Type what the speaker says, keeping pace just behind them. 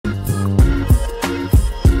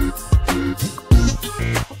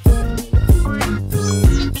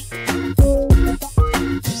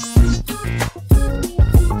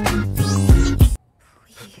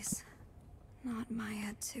Please, not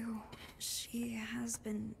Maya too. She has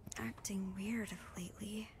been acting weird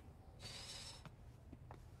lately.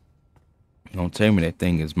 Don't tell me that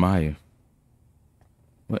thing is Maya.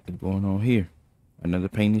 What is going on here? Another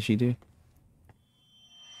painting she did?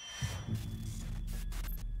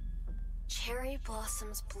 Cherry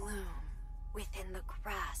blossoms bloom within the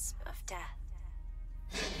grasp of death.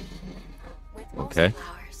 With most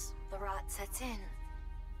flowers, the rot sets in,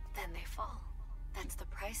 then they fall. That's the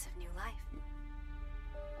price of new life.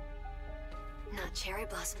 Not cherry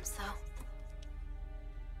blossoms, though.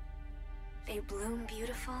 They bloom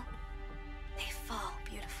beautiful, they fall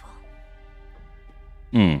beautiful.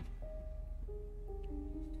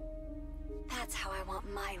 That's how I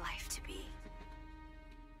want my life to be.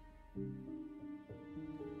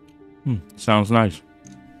 Sounds nice.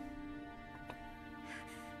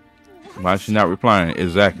 Why is she not replying?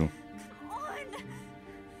 Exactly. Come on.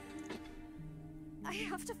 I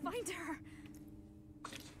have to find her.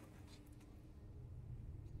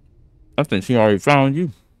 I think she already found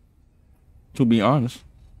you, to be honest.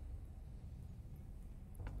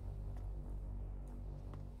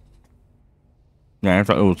 Yeah, I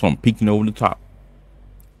thought it was something peeking over the top.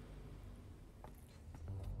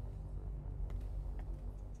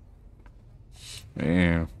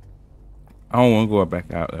 Man, I don't want to go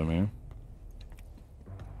back out there, man.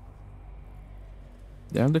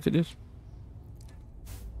 Yeah, look at this.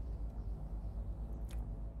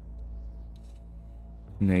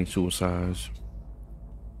 Name suicides.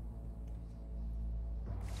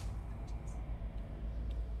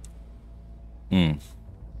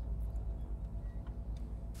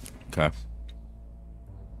 Okay.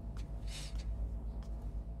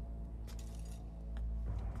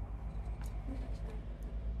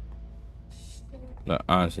 Look,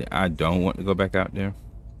 honestly, I don't want to go back out there.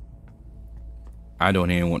 I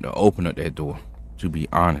don't even want to open up that door, to be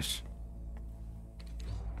honest.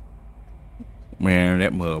 Man,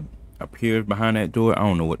 that mug appears behind that door. I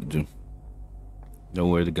don't know what to do.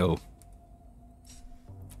 Nowhere to go.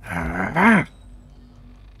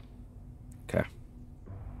 Okay.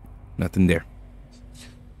 Nothing there.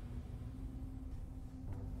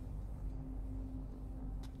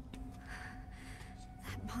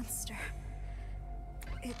 That monster.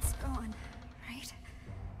 It's gone, right?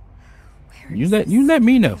 Where You let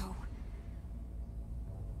me know.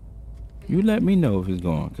 You let me know if it's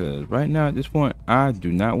gone, because right now at this point, I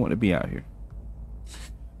do not want to be out here.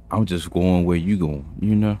 I'm just going where you going,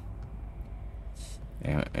 you know?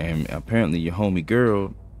 And apparently your homie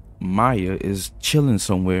girl, Maya, is chilling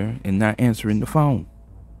somewhere and not answering the phone.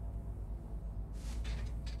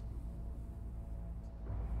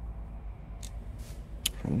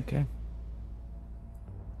 Okay.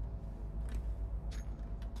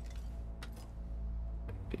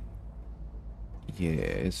 Yeah,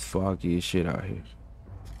 it's foggy as shit out here.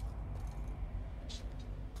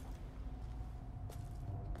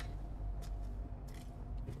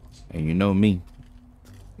 And you know me,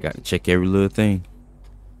 got to check every little thing.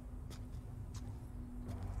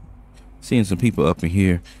 Seeing some people up in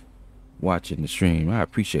here watching the stream. I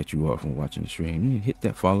appreciate you all for watching the stream. You hit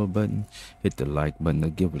that follow button, hit the like button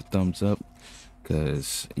to give it a thumbs up.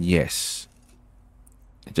 Because, yes,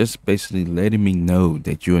 just basically letting me know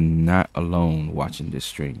that you're not alone watching this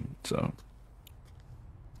stream. So,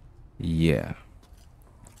 yeah.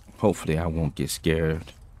 Hopefully I won't get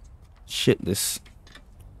scared shitless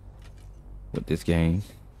with this game.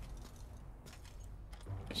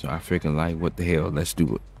 So I freaking like, what the hell, let's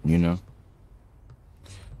do it, you know?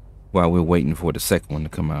 While we're waiting for the second one to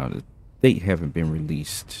come out. The date haven't been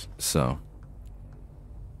released, so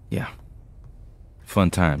yeah. Fun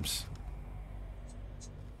times.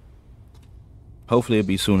 Hopefully it'll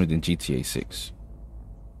be sooner than GTA 6.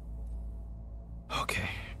 Okay.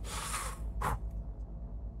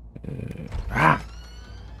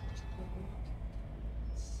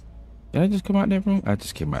 Did I just come out that room? I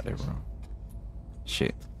just came out that room.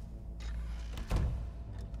 Shit.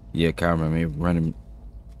 Yeah, Kyle, me running.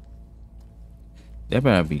 There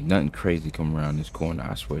better be nothing crazy coming around this corner,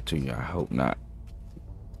 I swear to you. I hope not.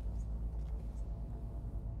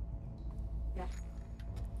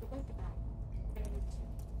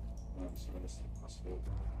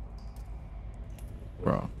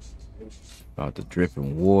 Bro. About the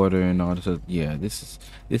dripping water and all this stuff. Yeah, this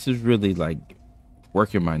is really like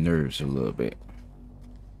working my nerves a little bit.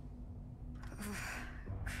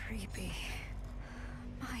 Creepy.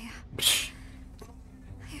 Maya.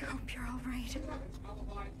 I hope you're all right.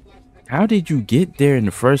 How did you get there in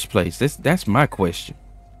the first place? That's my question.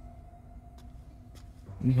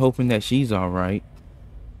 I'm hoping that she's all right.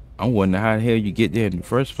 I'm wondering how the hell you get there in the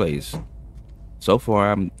first place. So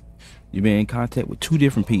far, you've been in contact with 2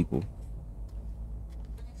 different people.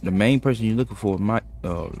 The main person you're looking for might.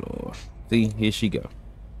 Oh Lord. See, here she go.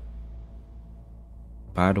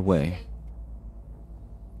 By the way,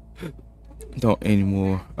 don't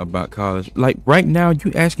anymore about college. Like right now,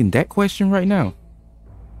 you asking that question right now?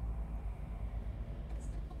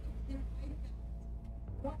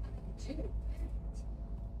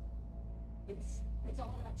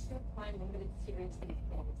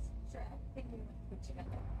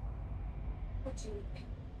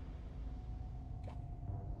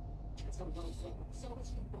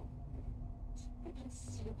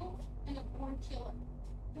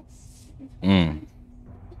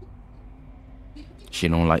 She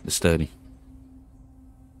don't like to study.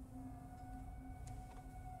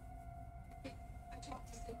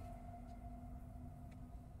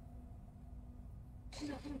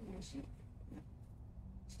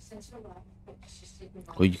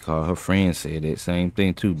 What you call her friend said that same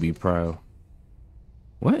thing too. Be proud.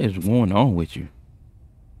 What is going on with you?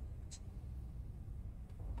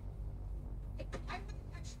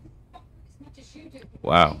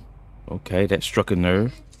 Wow. Okay, that struck a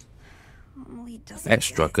nerve. That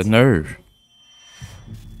struck a nerve.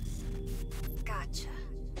 Gotcha.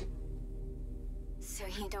 So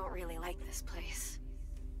you don't really like this place.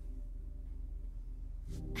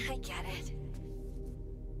 I get it.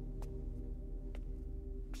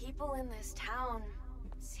 People in this town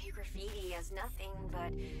see graffiti as nothing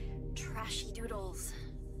but trashy doodles.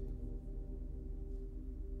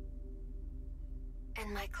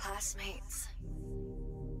 And my classmates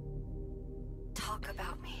talk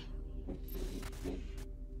about me.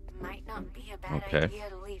 Might not be a bad idea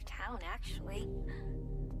to leave town, actually.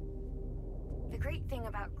 The great thing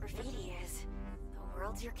about graffiti is the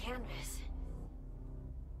world's your canvas.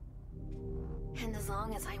 And as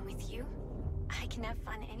long as I'm with you, I can have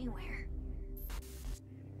fun anywhere.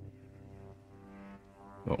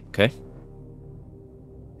 Okay.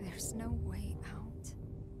 There's no way out.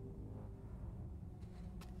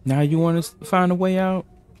 Now you want to find a way out?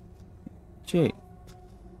 Chick.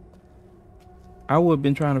 I would have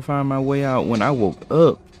been trying to find my way out when I woke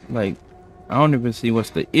up. Like, I don't even see what's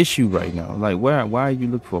the issue right now. Like, why are you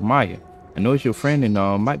looking for Maya? I know it's your friend and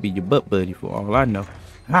all, might be your butt buddy for all I know.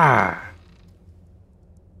 Ah!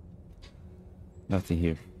 Nothing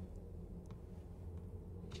here.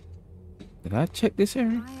 Did I check this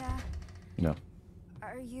area? Maya, No.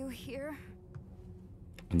 are you here?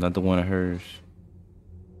 Another one of hers.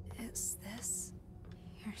 Is this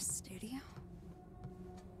your studio?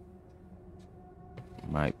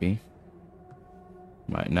 Might be.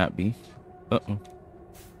 Might not be. Uh-oh.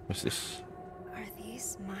 What's this? Are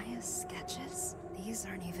these Maya's sketches? These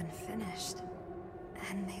aren't even finished.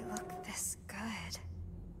 And they look this good.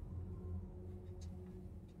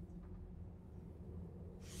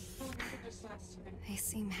 They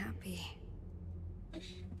seem happy.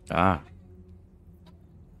 Ah.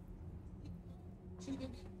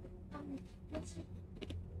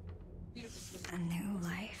 A new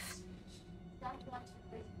life.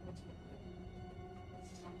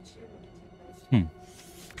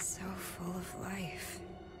 So full of life.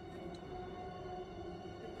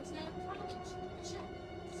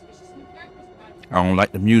 I don't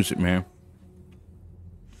like the music, man.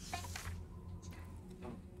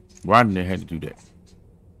 Why did they have to do that?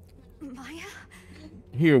 Maya?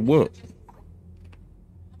 Here, what?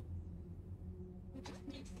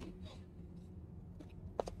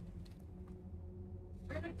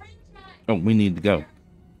 Oh, we need to go.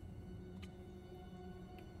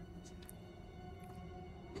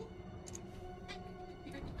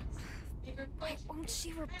 Why won't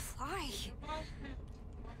she reply?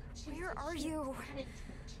 Where are you?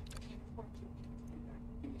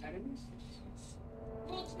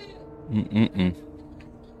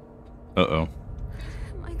 Uh-oh.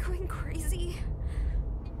 Am I going crazy?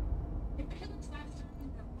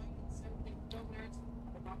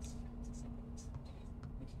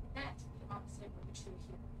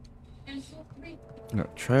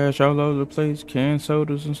 Got trash all over the place, canned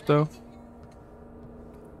sodas and stuff.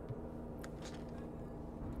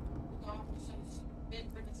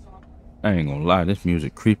 I ain't gonna lie, this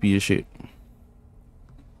music creepy as shit.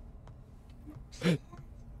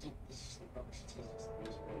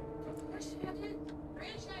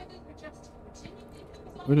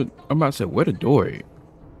 I'm about to say, where the door is?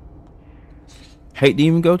 Hate to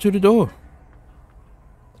even go to the door.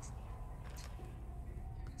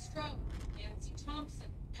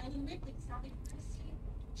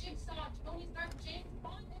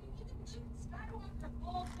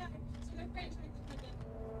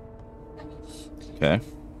 Okay.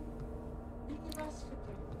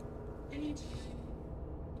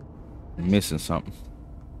 I'm missing something.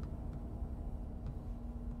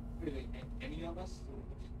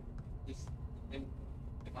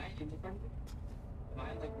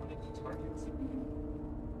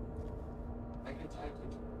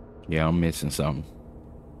 Yeah, I'm missing something.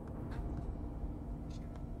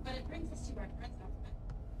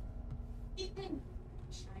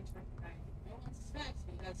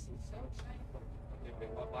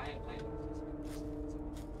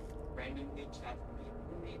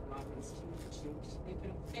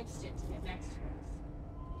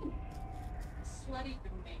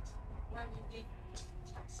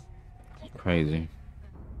 Crazy.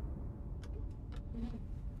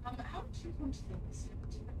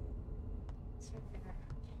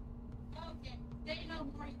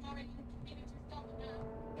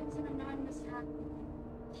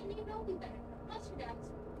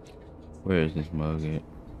 Where is this mug at?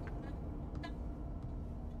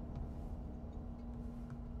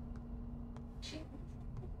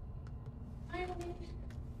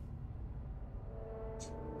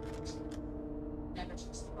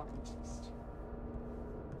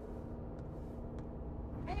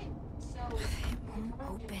 It won't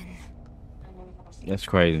open. That's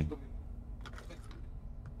crazy.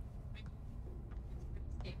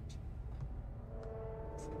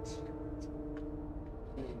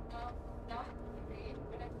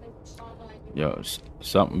 Yo,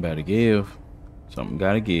 something better give. Something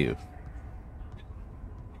gotta give.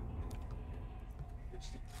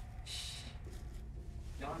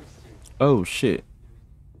 Oh shit.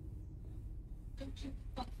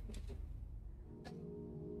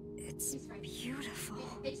 It's beautiful.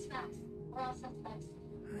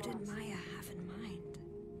 Who did Maya have in mind?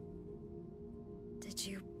 Did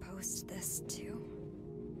you post this too?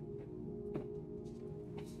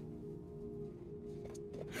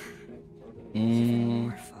 Even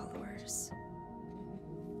more followers.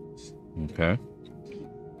 Okay.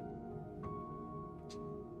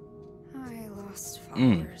 I lost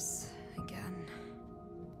followers again.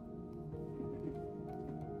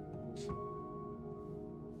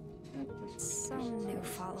 Some new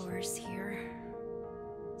followers here.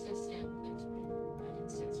 I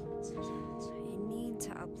need to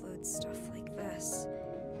upload stuff like this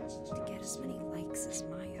to get as many likes as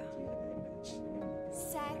Maya.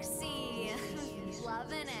 Sexy.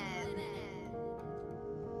 Loving it.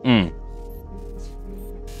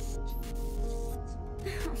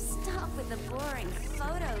 Stop with the boring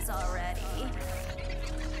photos already.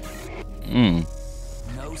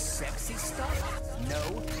 No sexy stuff,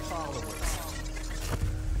 no followers.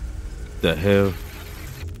 The hell?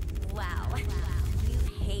 Wow. You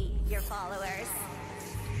hate your followers.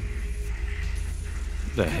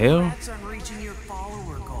 The hell? Congrats on reaching your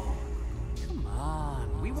follower goal. Come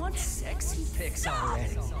on, we want sexy pics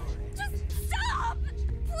already. Just stop!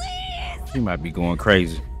 Please! She might be going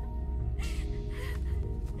crazy.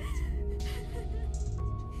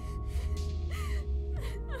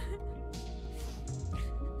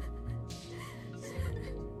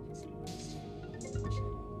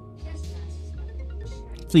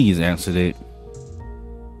 Please answer that.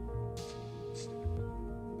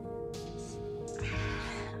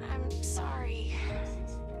 I'm sorry.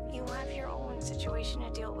 You have your own situation to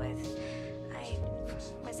deal with. I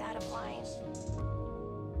was out of line.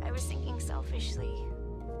 I was thinking selfishly.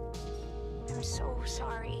 I'm so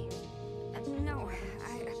sorry. No,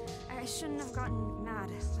 I shouldn't have gotten mad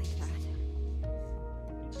like that.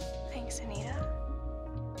 Thanks, Anita.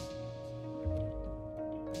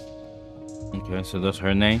 Okay, so that's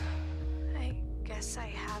her name? I guess I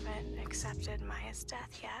haven't accepted Maya's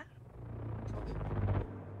death yet.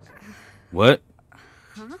 What?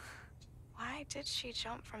 Huh? Why did she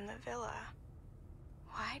jump from the villa?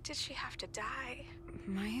 Why did she have to die?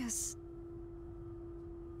 Maya's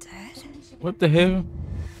dead? What the hell?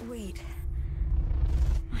 Wait.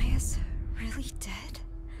 Maya's really dead?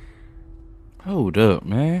 Hold up,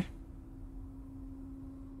 man.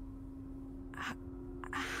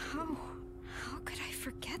 How could I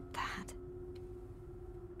forget that?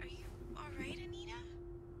 Are you alright, Anita?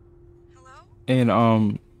 Hello? And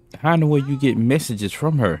how in the way you get messages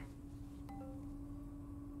from her?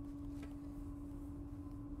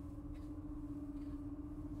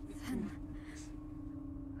 Then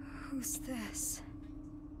who's this?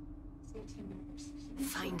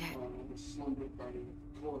 Find it.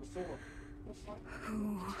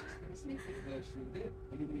 Who?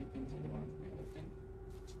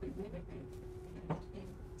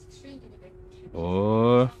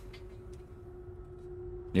 Oh,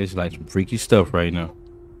 It's like some freaky stuff right now.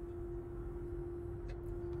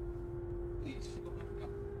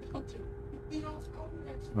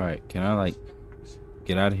 Alright, can I like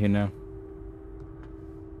get out of here now?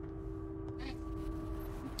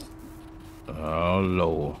 Oh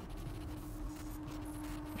Lord.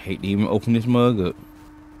 Hate to even open this mug up.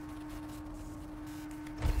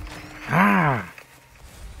 Ah!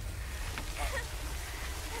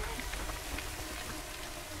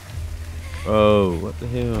 Oh, what the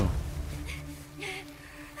hell?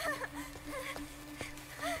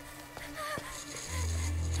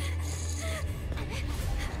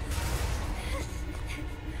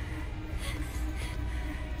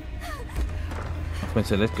 My friend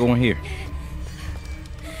said, let's go in here.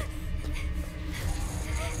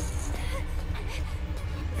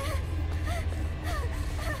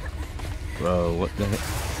 Bro, what the heck?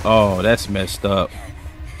 Oh, that's messed up.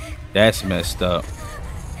 That's messed up.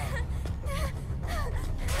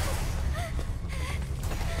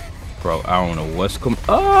 Bro, I don't know what's coming.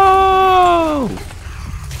 Oh!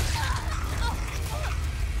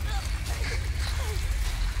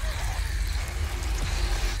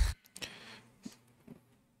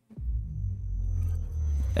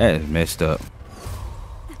 That is messed up.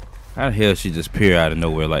 How the hell she just appear out of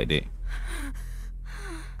nowhere like that?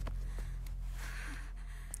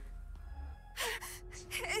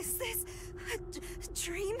 Is this a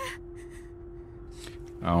dream?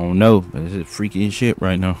 I don't know, but this is freaky as shit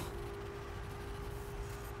right now.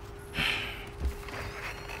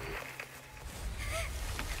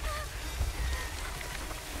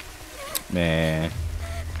 Man.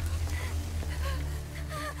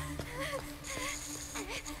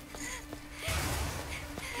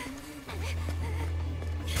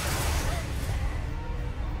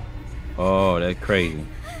 Oh, that's crazy.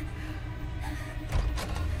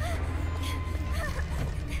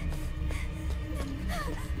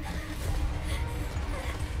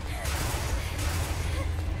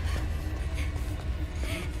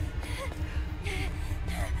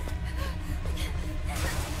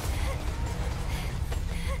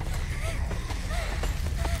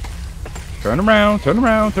 Turn around, turn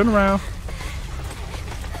around, turn around.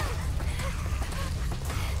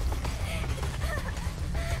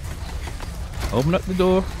 Open up the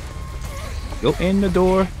door. Go in the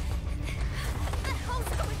door. What the hell's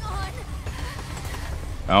going on?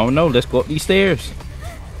 I don't know. Let's go up these stairs.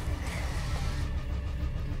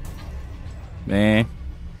 Man,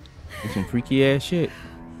 it's some freaky ass shit.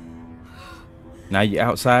 Now you're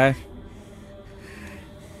outside.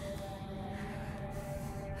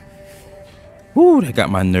 Woo, that got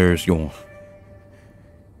my nerves going.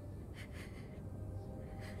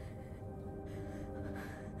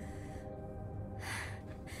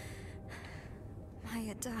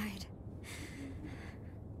 Maya died.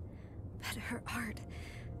 But her art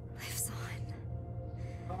lives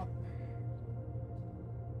on.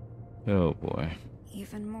 Oh boy.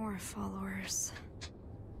 Even more followers.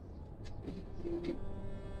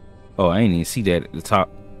 Oh, I ain't even see that at the top.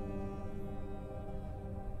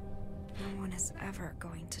 No one is ever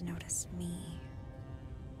going to notice me.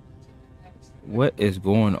 What is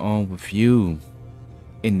going on with you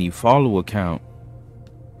in the follow account?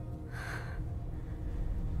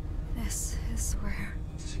 This is where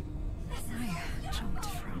Maya jumped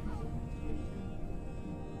from.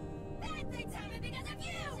 Bad things happen because of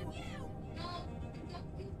you!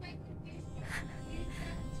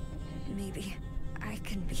 Maybe I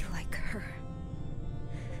can be like her.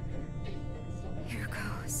 Here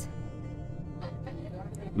goes.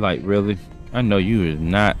 Like, really? I know you is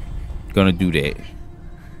not gonna do that.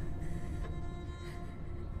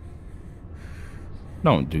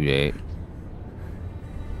 Don't do that.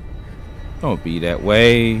 Don't be that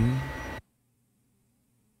way.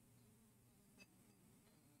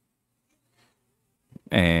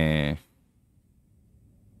 And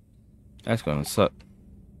that's gonna suck.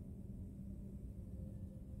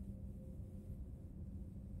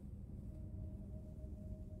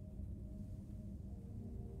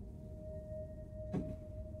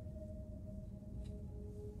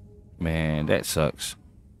 Man, that sucks.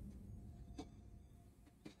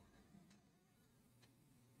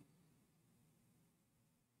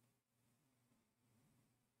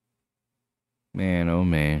 Man, oh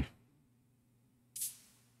man.